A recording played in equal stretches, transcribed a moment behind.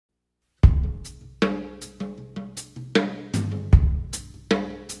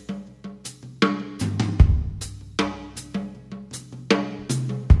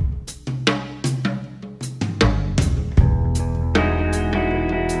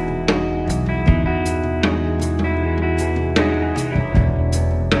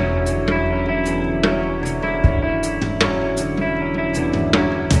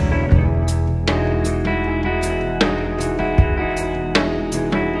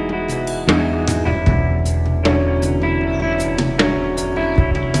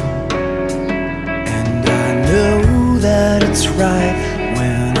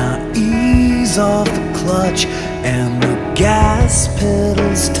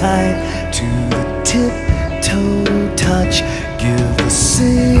tight to the tiptoe touch. Give the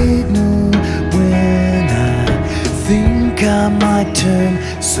signal when I think I might turn,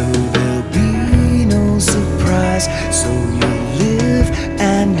 so there'll be no surprise. So you live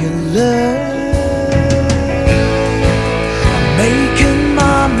and you learn. I'm making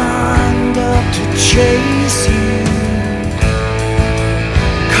my mind up to chase you,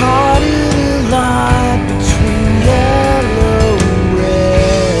 caught in a light between yellow and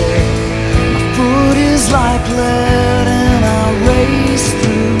red. My foot is like lead and I race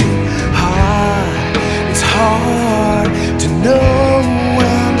through hard. It's hard to know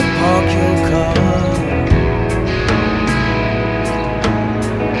when to park your car.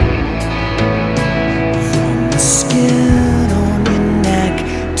 From the skin on your neck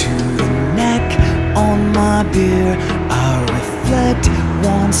to the neck on my beer, I reflect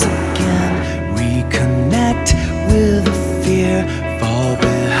once again, reconnect with the fear. Fall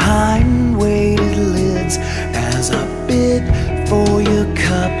behind weighted lids as I bid for your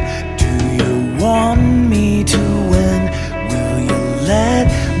cup. Do you want me to win? Will you let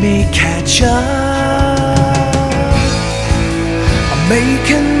me catch up? I'm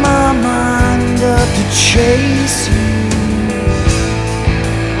making my mind up to chase you,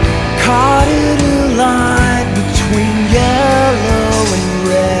 caught in a light between yellow and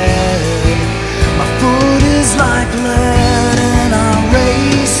red. My foot is like lead